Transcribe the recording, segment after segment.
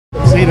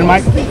the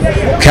mic.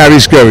 Carey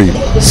Scurry.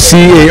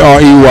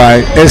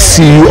 C-A-R-E-Y-S-C-U-R-R-Y.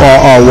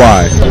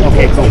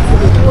 Okay, cool.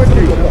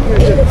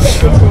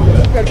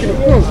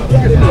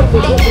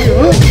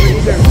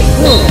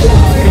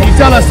 Can you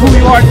tell us who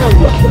you are?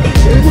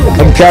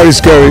 I'm Carey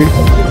Scurry,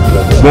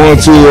 born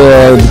to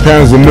the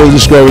parents of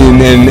Mildred Scurry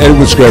and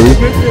Edward Scurry.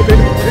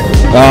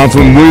 I'm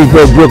from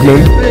Williamsburg,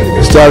 Brooklyn.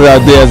 Started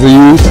out there as a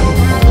youth,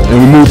 and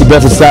we moved to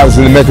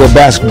Bedford-Stuyvesant in the mecca of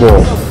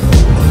basketball.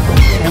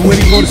 And where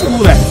did you go to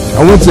school at?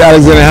 I went to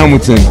Alexander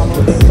Hamilton.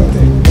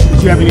 Did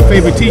you have any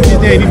favorite teachers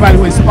there? Anybody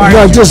who inspired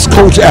you? Just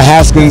Coach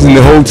Haskins and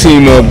the whole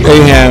team of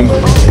Aham,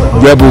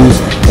 Rebels,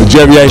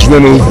 Jerry Ice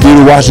Reynolds,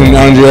 Peter Washington,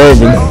 Andre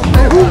Irvin,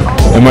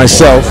 and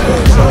myself.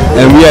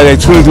 And we had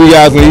 23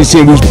 guys on each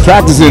team. We was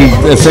practicing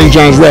at St.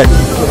 John's Rec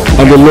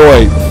under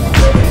Lloyd.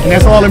 And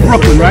that's all in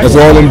Brooklyn, right? That's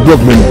all in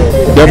Brooklyn.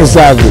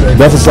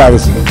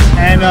 Bedford-Stuyvesant.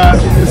 And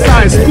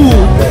besides school,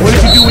 what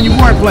did you do when you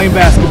weren't playing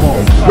basketball?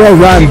 Well,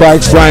 riding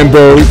bikes, flying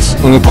birds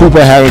on the coupe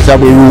I had on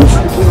top of the roof.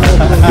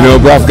 You know,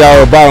 but I forgot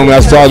all about them when I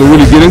started to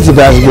really get into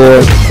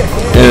basketball,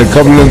 and a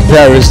couple of them in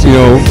Paris, you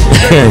know.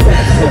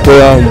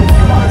 But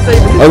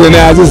other than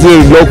that, I just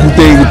did local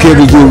things the kids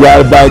would do,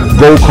 ride a bike,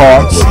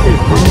 go-karts,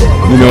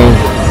 you know.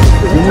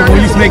 We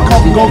used to make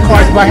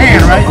go-karts by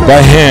hand, right?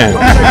 By hand.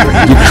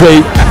 The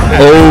crate,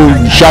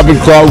 old shopping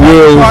cart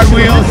wheels.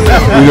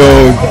 You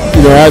know,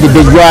 I had the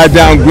big ride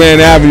down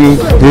Grand Avenue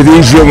with the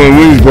East River in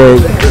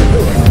Williamsburg,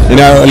 and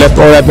I left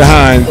all that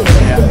behind,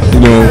 you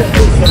know.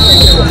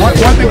 One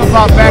thing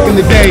about back in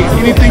the day,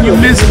 anything you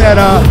missed that,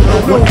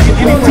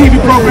 any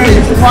TV program you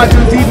used to watch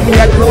on TV when you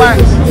had to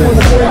relax?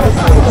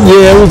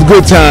 Yeah, it was a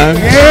good time.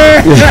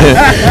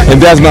 Yeah.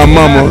 And that's my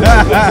mama.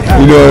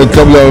 You know, a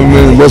couple of them,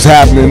 and what's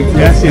happening.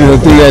 Yes, you know,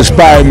 things that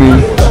inspired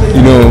me,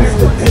 you know,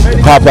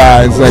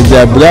 Popeye, and like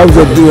that. But that was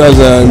at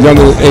a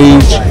younger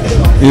age.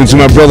 You know, so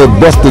my brother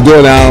bust the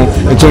door down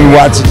and told me to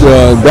watch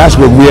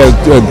basketball. We had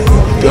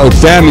a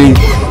family.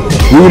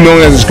 We were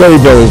known as the Scurry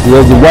brothers. There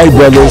was the White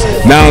brothers,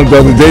 now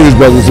the Davis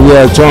brothers. So we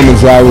had a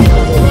tournament, so I was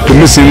the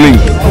missing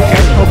link.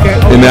 Okay.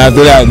 And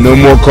after that, no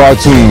more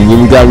cartoons. Then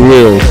we got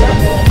real.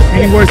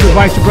 Any words of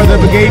advice your brother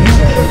ever gave you?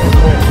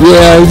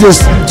 Yeah,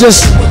 just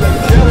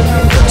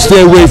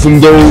stay away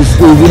from those.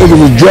 It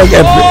was a drug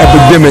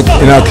epidemic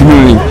in our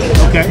community.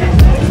 Okay.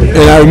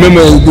 And I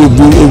remember it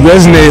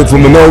resonated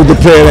from an older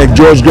player like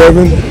George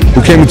Gervin,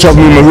 who came to talk to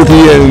me my rookie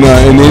year in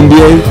the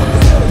NBA,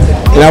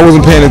 and I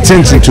wasn't paying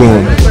attention to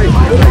him.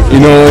 You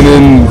know, and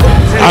then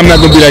I'm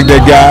not gonna be like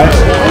that guy.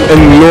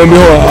 And lo and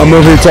behold, I'm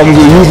over here talking to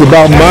the youth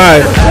about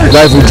my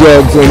life with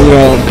drugs and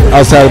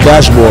outside of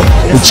basketball.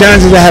 The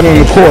challenges I had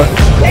on the court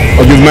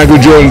against Michael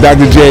Jordan,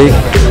 Dr. J,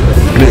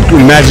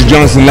 Magic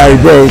Johnson, Larry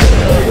Bird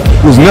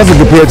was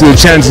nothing compared to the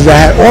challenges I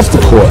had off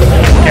the court.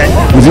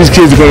 Which these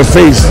kids are gonna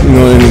face, you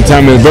know, in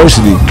time of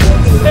adversity.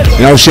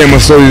 And I was sharing my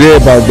story there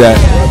about that.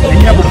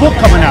 And you have a book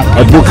coming out.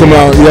 A book coming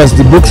out, yes.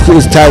 The book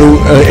is titled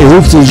A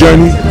Hoops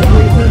Journey.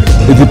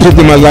 It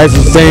depicted my life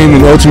of fame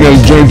and ultimately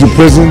journey to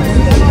prison.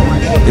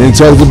 And it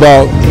talks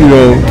about, you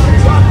know,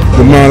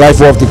 my life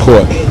off the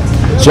court.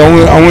 So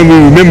I want to be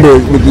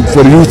remembered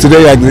for the youth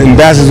today like the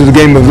ambassadors of the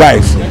game of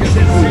life.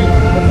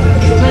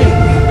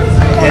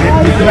 And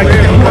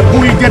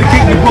who are you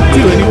dedicating the book to?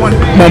 Anyone?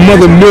 My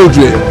mother,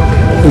 Mildred.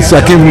 So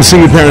I came from a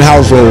single parent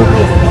household,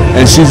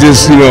 and she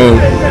just, you know,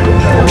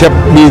 kept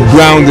me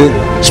grounded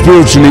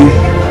spiritually.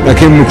 I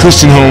came from a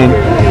Christian home.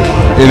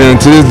 And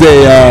to this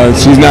day,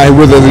 she's not here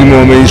with us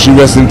anymore. May she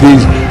rest in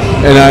peace.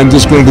 And I'm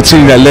just going to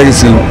continue that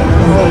legacy,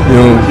 you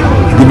know,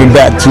 giving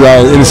back to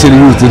our inner city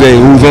youth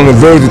today, who's on the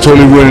verge of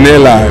totally ruining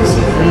their lives.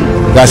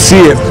 I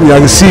see it. You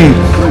know, I can see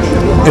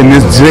in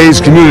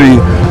today's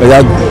community that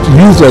our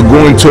youth are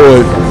going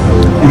toward,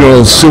 you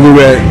know,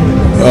 cigarette,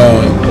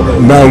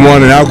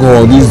 marijuana, and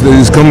alcohol.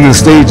 These coming in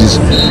stages,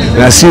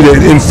 and I see the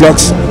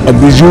influx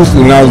of these youth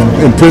when I was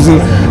in prison,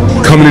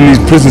 coming in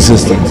these prison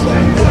systems.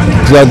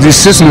 These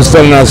systems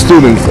failing our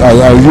students,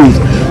 our youth,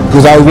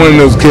 because I was one of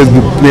those kids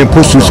being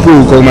pushed through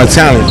school because of my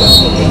talent,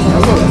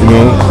 you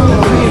know.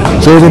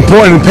 So it's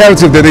important,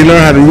 imperative that they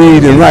learn how to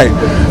read and write.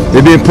 They're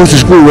being pushed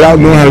to school without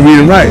knowing how to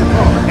read and write.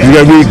 You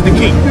got to read.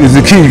 It's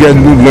the key. You got to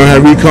learn how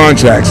to read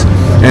contracts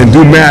and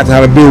do math,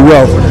 how to build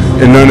wealth,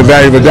 and learn the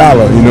value of a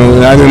dollar. You know,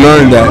 and I didn't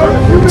learn that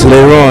until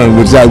later on,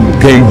 which I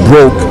became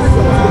broke.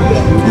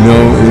 You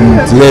know,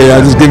 and today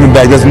I just giving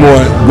back. That's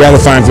more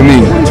gratifying for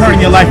me.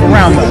 Turning your life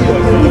around, though.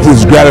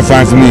 It's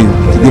gratifying for me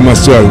to give my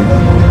story.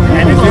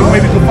 And is there a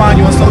way we can find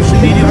you on social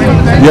media or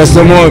anything? Yes,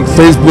 I'm on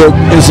Facebook,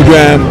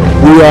 Instagram.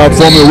 We are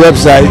forming a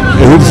website,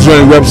 a Hoops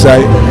Journey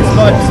website.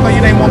 Spell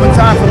your name one more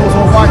time for those who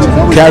are watching.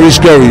 Carey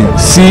Scurry,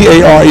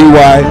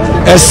 C-A-R-E-Y-S-C-U-R-R-Y.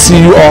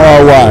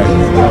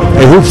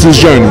 A Hoops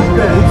Journey.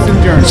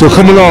 So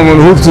come along on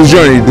the Hoops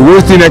Journey. The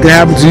worst thing that can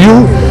happen to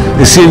you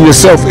is seeing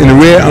yourself in the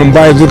rare,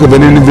 unbiased look of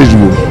an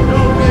individual.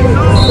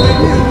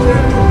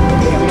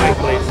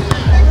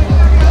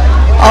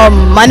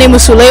 My name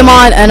is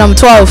Suleiman and I'm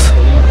 12.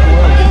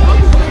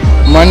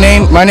 My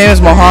name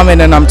is Mohammed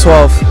and I'm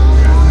 12.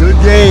 Good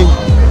game.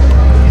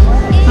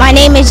 My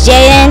name is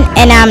Jaden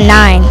and I'm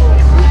 9.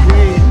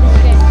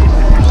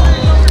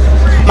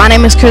 My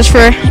name is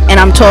Christopher, and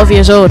I'm 12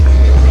 years old.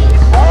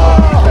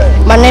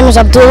 My name is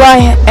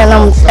Abdullah, and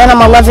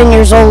I'm 11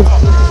 years old.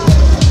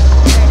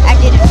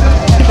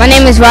 My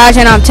name is Raj,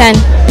 and I'm 10.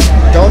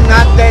 Don't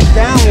knock that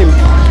down and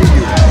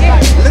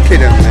look at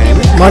him,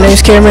 man. My name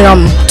is Cameron,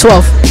 I'm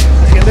 12.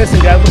 Okay, listen,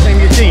 guys, what's in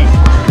your team?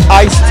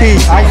 Iced tea.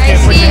 Okay,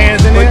 put your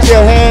hands in there. Put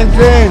your hands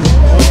in.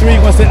 On three,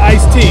 you're going to say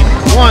iced tea.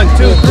 1,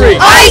 2, 3.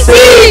 Iced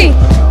tea!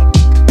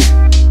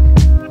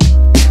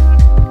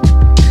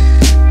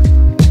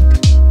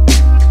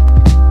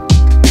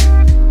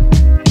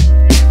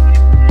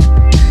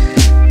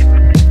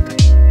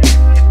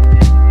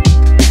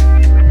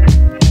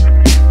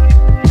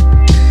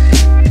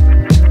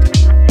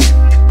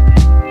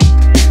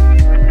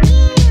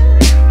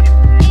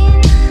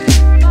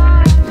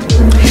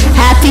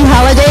 Happy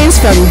holidays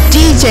from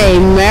DJ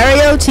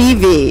Mario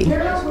TV.